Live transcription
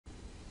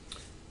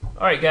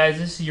Alright guys,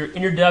 this is your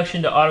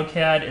introduction to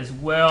AutoCAD as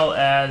well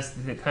as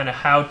the kind of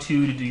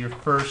how-to to do your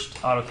first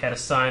AutoCAD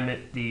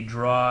assignment, the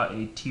draw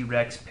a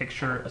T-Rex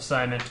picture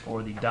assignment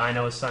or the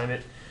dino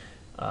assignment,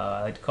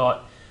 I like to call it.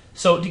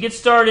 So to get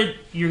started,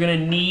 you're going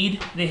to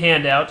need the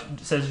handout.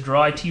 It says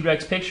draw a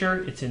T-Rex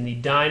picture. It's in the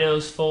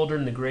dinos folder,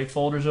 in the gray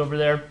folders over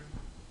there.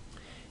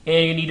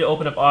 And you need to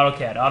open up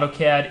AutoCAD.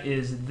 AutoCAD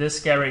is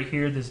this guy right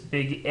here, this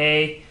big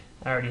A.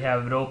 I already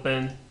have it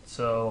open,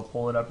 so I'll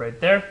pull it up right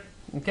there.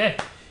 Okay.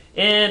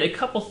 And a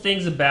couple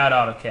things about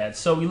AutoCAD.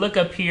 So we look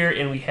up here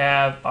and we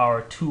have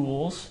our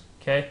tools,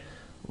 okay?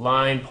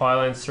 Line,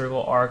 polyline,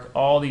 circle, arc,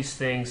 all these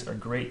things are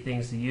great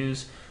things to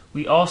use.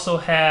 We also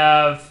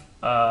have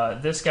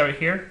this guy right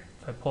here.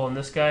 If I pull in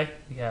this guy,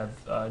 we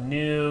have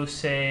new,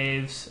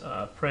 saves,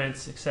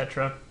 prints,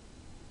 etc.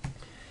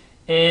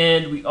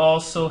 And we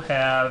also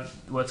have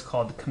what's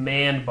called the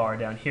command bar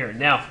down here.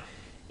 Now,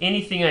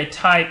 anything I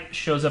type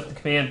shows up the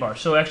command bar.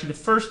 So actually the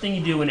first thing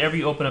you do whenever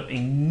you open up a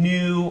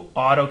new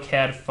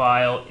AutoCAD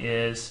file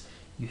is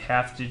you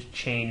have to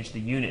change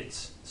the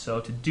units. So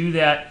to do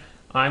that,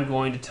 I'm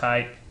going to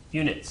type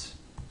units.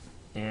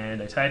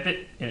 And I type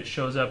it, and it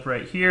shows up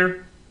right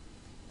here.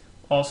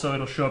 Also,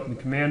 it'll show up in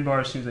the command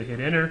bar as soon as I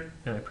hit enter,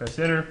 and I press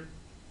enter.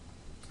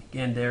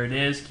 Again, there it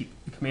is. The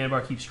command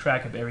bar keeps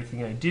track of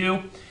everything I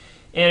do.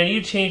 And I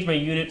need to change my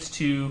units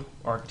to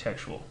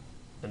architectural.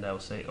 And I will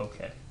say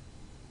OK.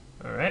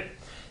 Alright,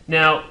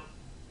 now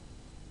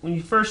when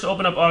you first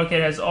open up AutoCAD,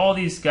 it has all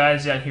these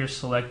guys down here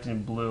selected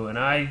in blue,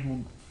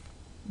 and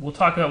we'll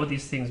talk about what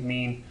these things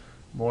mean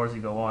more as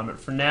we go on, but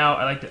for now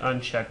I like to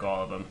uncheck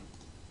all of them.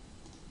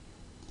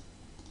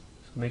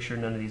 So make sure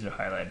none of these are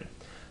highlighted.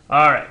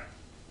 Alright,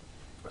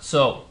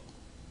 so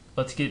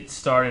let's get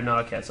started in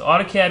AutoCAD. So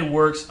AutoCAD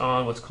works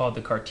on what's called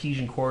the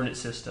Cartesian coordinate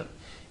system.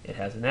 It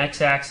has an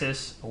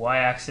x-axis, a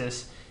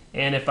y-axis,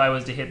 and if I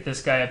was to hit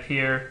this guy up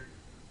here,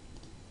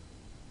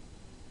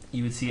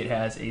 you would see it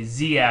has a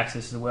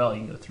z-axis as well.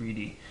 You can go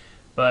 3D.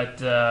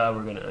 But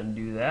we're going to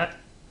undo that.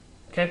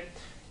 Okay?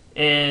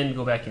 And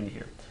go back into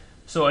here.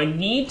 So I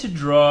need to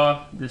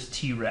draw this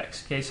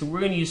T-Rex. Okay, so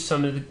we're going to use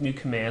some of the new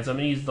commands. I'm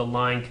going to use the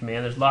line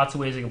command. There's lots of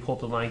ways I can pull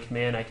up the line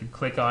command. I could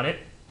click on it.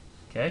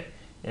 Okay?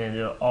 And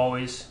it'll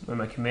always, on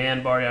my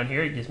command bar down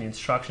here, it gives me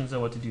instructions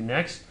on what to do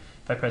next.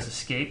 If I press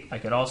escape, I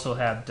could also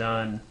have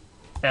done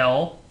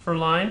L for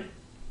line.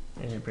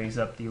 And it brings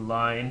up the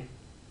line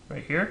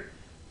right here.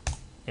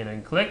 And I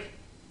can click,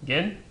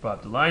 again, brought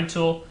up the line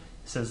tool.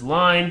 It says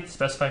line,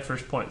 specify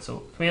first point. So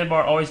command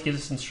bar always gives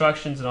us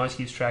instructions and always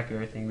keeps track of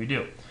everything we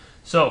do.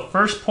 So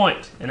first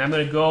point, and I'm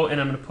going to go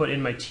and I'm going to put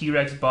in my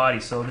T-Rex body.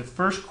 So the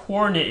first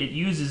coordinate it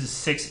uses is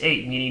 6,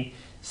 8, meaning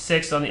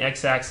 6 on the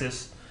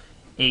x-axis,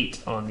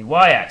 8 on the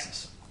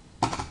y-axis.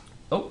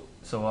 Oh,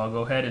 so I'll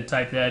go ahead and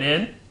type that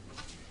in.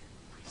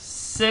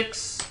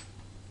 6,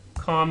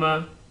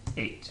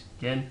 8.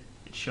 Again,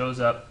 it shows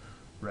up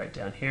right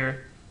down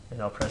here,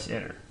 and I'll press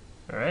enter.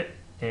 Alright,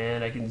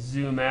 and I can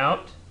zoom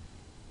out.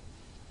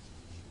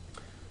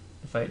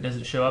 If it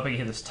doesn't show up, I can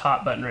hit this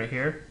top button right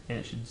here, and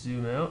it should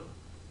zoom out.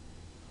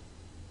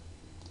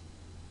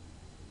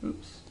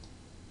 Oops.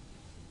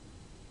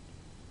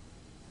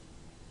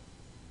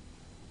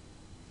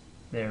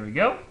 There we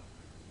go.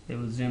 It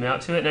will zoom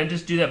out to it, and I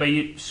just do that by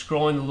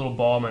scrolling the little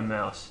ball of my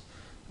mouse.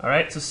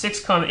 Alright, so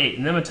 6, 8,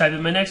 and then I'm going to type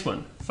in my next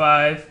one,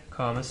 5,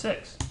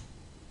 6.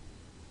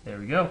 There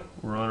we go,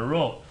 we're on a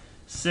roll.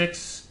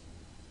 6,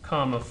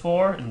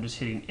 4, and I'm just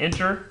hitting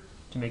enter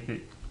to make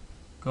it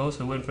go.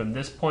 So it went from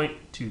this point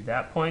to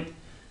that point.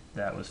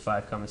 That was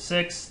 5,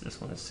 6.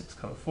 This one is 6,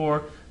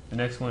 4. The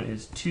next one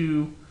is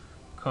 2,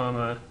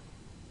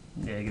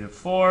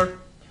 -4.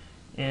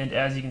 And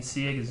as you can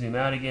see, I can zoom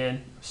out again.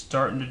 I'm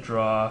starting to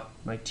draw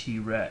my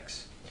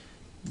T-Rex.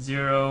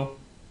 0,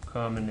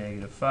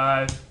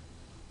 -5,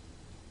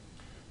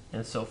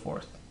 and so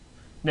forth.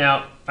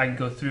 Now, I can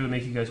go through and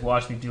make you guys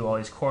watch me do all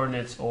these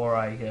coordinates, or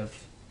I have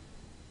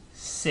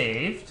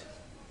saved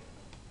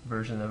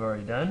version I've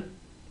already done.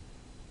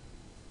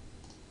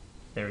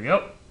 There we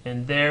go.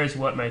 And there's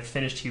what my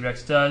finished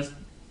T-Rex does.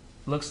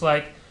 Looks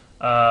like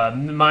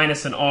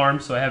minus an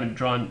arm, so I haven't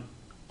drawn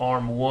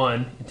arm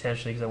 1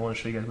 intentionally because I want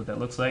to show you guys what that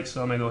looks like.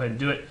 So I'm going to go ahead and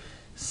do it.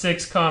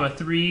 6,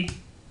 3.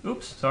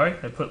 Oops, sorry.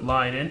 I put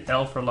line in.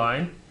 L for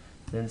line.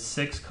 Then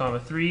 6,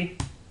 3.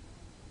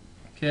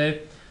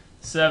 Okay.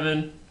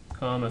 7,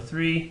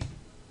 3.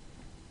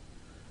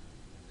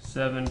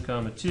 7,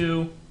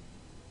 2.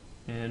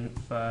 And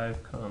 5,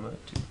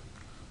 2.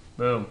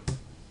 Boom.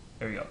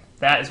 There we go.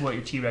 That is what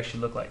your T-Rex should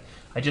look like.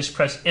 I just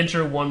pressed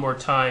enter one more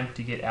time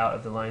to get out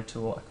of the line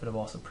tool. I could have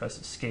also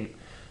pressed escape.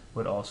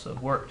 Would also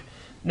have worked.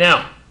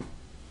 Now,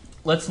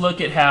 let's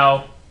look at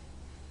how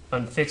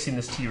I'm fixing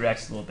this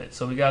T-Rex a little bit.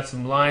 So we got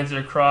some lines that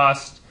are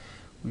crossed.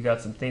 We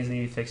got some things that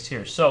need to be fixed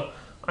here. So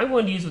I'm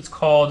going to use what's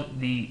called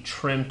the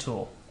trim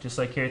tool. Just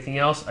like everything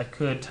else, I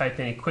could type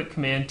in a quick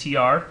command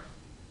TR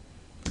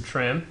for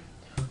trim.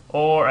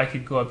 Or I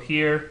could go up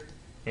here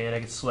and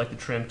I could select the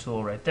trim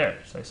tool right there.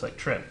 So I select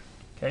trim.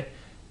 Okay?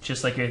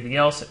 Just like everything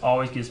else, it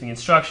always gives me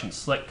instructions.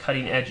 Select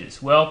cutting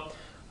edges. Well,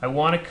 I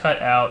want to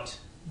cut out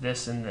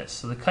this, and this.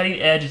 So the cutting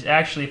edge is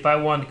actually, if I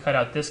wanted to cut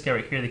out this guy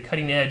right here, the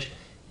cutting edge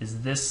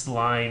is this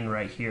line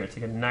right here. It's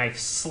like a knife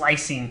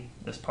slicing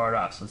this part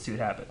off. So let's see what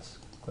happens.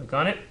 Click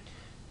on it,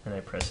 and I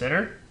press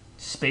enter.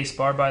 Space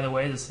bar, by the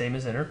way, is the same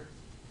as enter.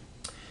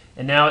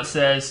 And now it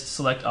says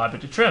select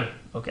object to trim.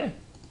 Okay,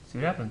 see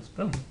what happens.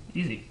 Boom,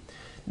 easy.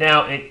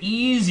 Now an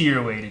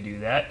easier way to do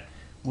that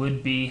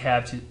would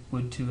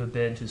have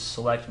been to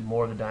select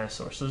more of the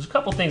dinosaur. So there's a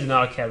couple things in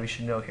AutoCAD we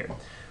should know here.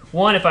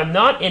 One, if I'm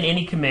not in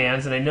any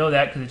commands, and I know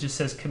that because it just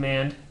says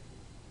command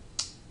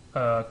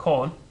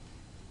colon,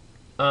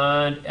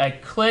 and I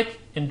click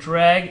and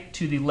drag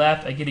to the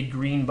left, I get a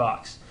green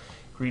box.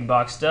 Green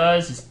box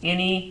does is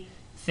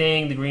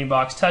anything the green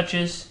box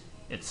touches,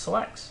 it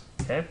selects.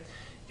 Okay.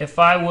 If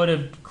I would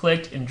have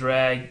clicked and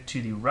dragged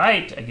to the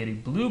right, I get a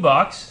blue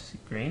box,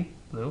 green,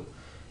 blue,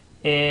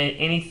 and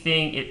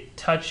anything it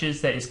touches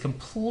that is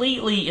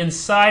completely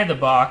inside the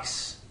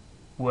box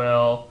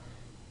will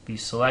be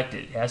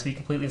selected. It has to be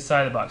completely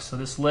inside the box. So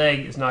this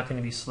leg is not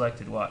going to be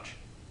selected. Watch.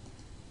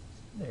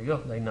 There you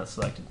go, leg not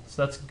selected.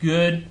 So that's a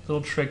good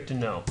little trick to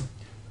know.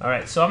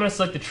 Alright, so I'm going to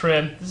select the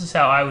trim. This is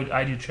how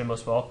I do trim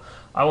most of all.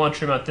 I want to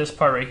trim out this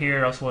part right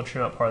here. I also want to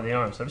trim out part of the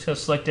arm. So I'm just going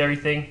to select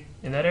everything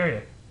in that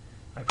area.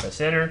 I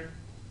press enter,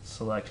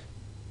 select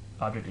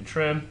object to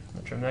trim. I'm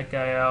going to trim that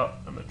guy out.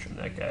 I'm going to trim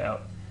that guy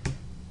out.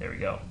 There we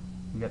go.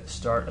 We got the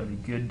start of a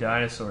good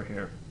dinosaur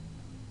here.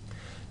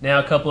 Now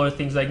a couple other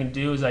things I can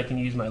do is I can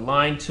use my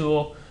line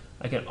tool.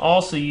 I can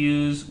also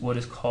use what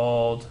is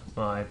called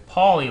my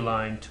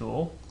polyline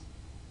tool,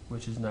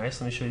 which is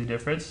nice. Let me show you the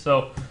difference.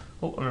 So,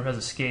 I'm going to press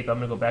escape. I'm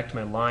going to go back to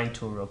my line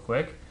tool real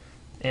quick,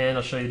 and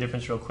I'll show you the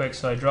difference real quick.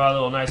 So I draw a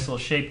little nice little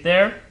shape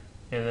there,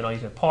 and then I'll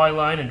use my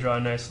polyline and draw a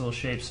nice little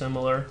shape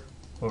similar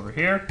over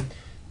here.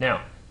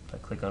 Now, if I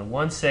click on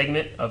one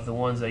segment of the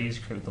ones I use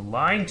to create with the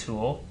line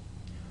tool,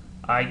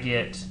 I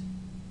get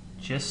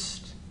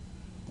just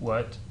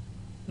what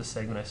the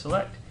segment I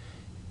select.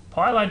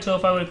 Polyline tool,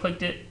 if I would have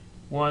clicked it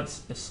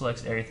once, it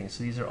selects everything.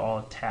 So these are all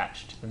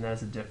attached, and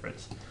that's the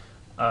difference.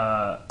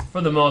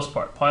 For the most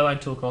part, polyline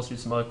tool can also do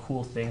some other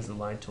cool things the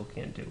line tool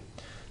can't do.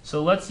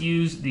 So let's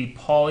use the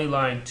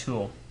polyline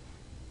tool,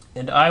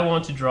 and I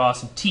want to draw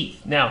some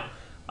teeth. Now,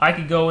 I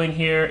could go in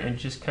here and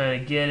just kind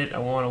of get it. I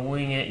want to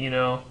wing it, you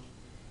know,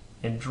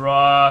 and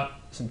draw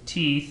some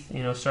teeth,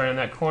 you know, starting on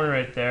that corner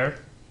right there.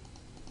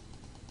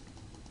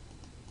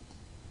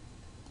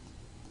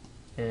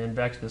 And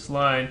back to this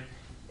line.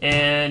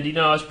 And, you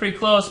know, I was pretty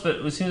close, but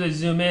as soon as I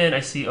zoom in,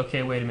 I see,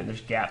 okay, wait a minute,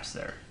 there's gaps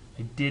there.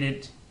 I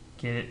didn't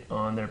get it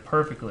on there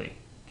perfectly,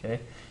 okay?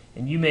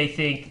 And you may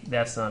think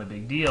that's not a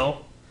big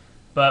deal,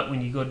 but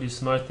when you go do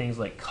some other things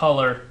like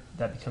color,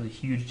 that becomes a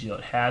huge deal.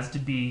 It has to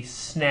be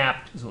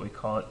snapped, is what we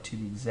call it, to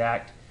the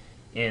exact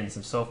ends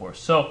and so forth.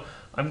 So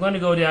I'm going to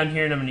go down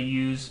here and I'm going to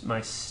use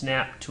my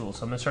snap tool.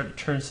 So I'm going to start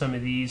to turn some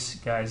of these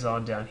guys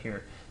on down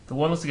here. The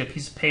one looks like a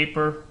piece of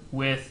paper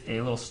with a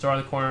little star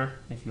in the corner.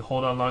 If you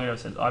hold on long enough,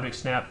 it says object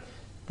snap.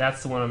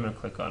 That's the one I'm going to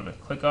click on. I'm going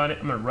to click on it.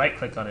 I'm going to right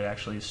click on it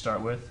actually to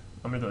start with.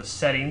 I'm going to go to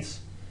settings.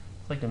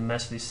 I like to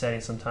mess with these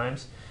settings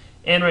sometimes.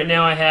 And right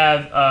now I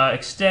have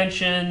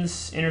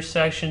extensions,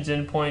 intersections,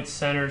 endpoints,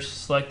 centers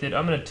selected.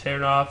 I'm going to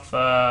turn off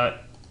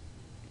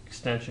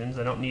extensions.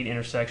 I don't need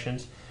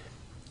intersections.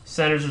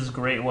 Centers is a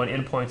great one.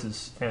 Endpoints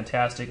is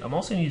fantastic. I'm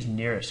also going to use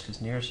nearest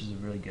because nearest is a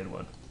really good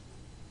one.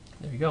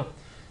 There you go.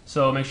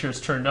 So make sure it's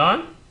turned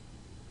on.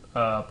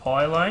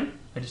 Polyline.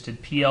 I just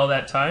did PL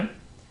that time,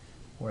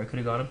 or I could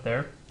have gone up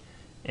there.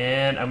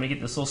 And I'm going to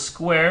get this little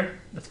square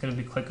that's going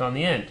to be click on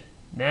the end.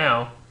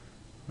 Now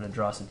I'm going to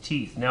draw some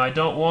teeth. Now I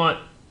don't want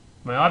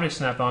my object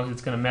snap on because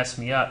it's going to mess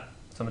me up.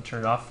 So I'm going to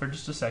turn it off for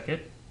just a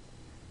second.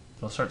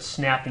 It'll start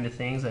snapping to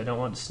things I don't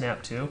want to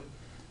snap to.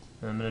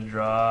 And I'm going to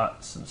draw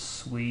some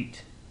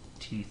sweet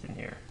teeth in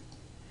here.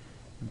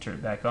 I'm going to turn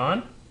it back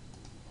on.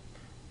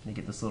 And you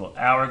get this little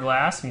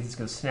hourglass, means it's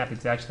going to snap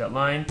exactly to that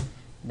line.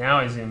 Now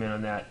I zoom in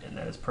on that, and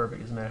that is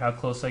perfect. Doesn't matter how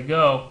close I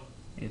go,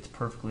 it's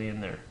perfectly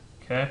in there.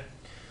 Okay.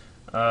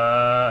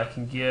 I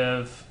can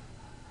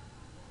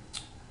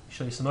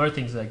show you some other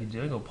things that I can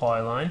do. Go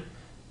polyline,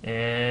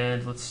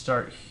 and let's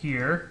start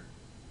here.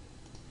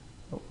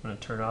 Oh, I'm going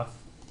to turn off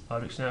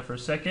object snap for a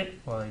second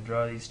while I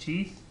draw these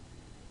teeth.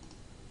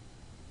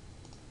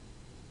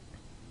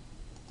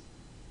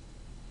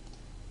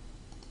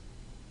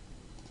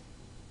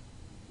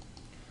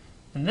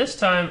 And this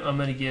time I'm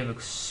going to give a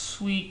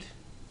sweet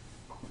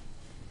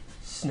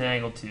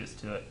snaggle tooth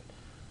to it.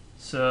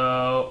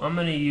 So I'm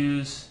going to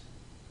use,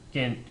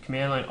 again,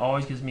 command line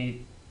always tells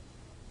me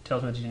what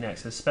to do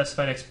next. It says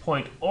specify next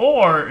point,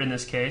 or in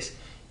this case, it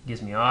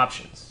gives me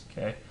options.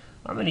 Okay,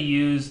 I'm going to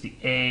use the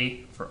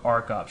A for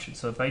arc option.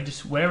 So if I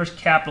just, whatever's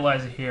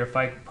capitalized here, if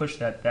I push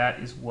that, that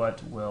is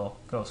what will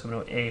go. So I'm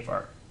going to go A for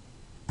arc.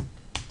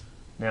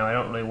 Now I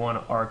don't really want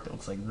an arc that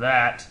looks like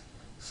that.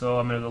 So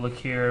I'm going to go look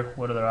here.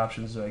 What other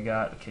options do I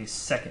got? Okay,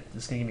 second.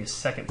 This is going to give me a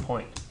second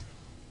point.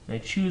 And I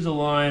choose a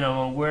line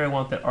on where I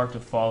want that arc to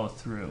follow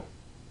through.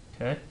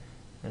 Okay,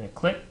 and I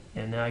click,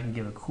 and now I can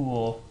give a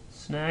cool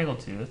snaggle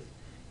tooth.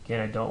 Again,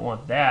 I don't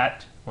want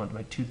that I want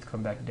my tooth to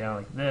come back down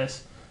like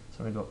this.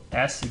 So I'm going to go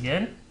S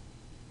again.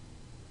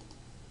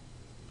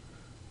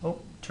 Oh,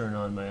 turn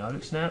on my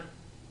object snap,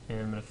 and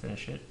I'm going to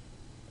finish it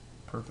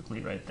perfectly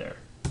right there.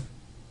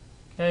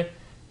 Okay,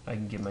 I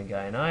can give my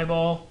guy an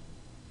eyeball.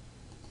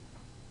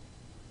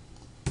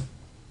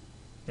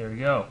 There we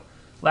go.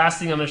 Last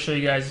thing I'm going to show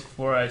you guys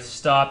before I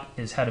stop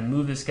is how to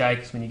move this guy,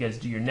 because when you guys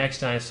do your next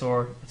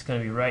dinosaur, it's going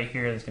to be right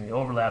here. There's going to be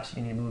overlaps, so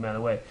you need to move him out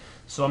of the way.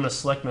 So I'm going to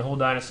select my whole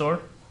dinosaur.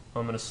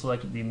 I'm going to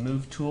select the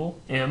Move tool.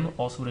 M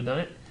also would have done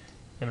it.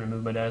 I'm going to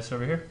move my dinosaur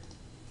over here.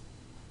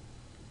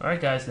 Alright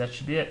guys, that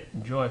should be it.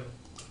 Enjoy.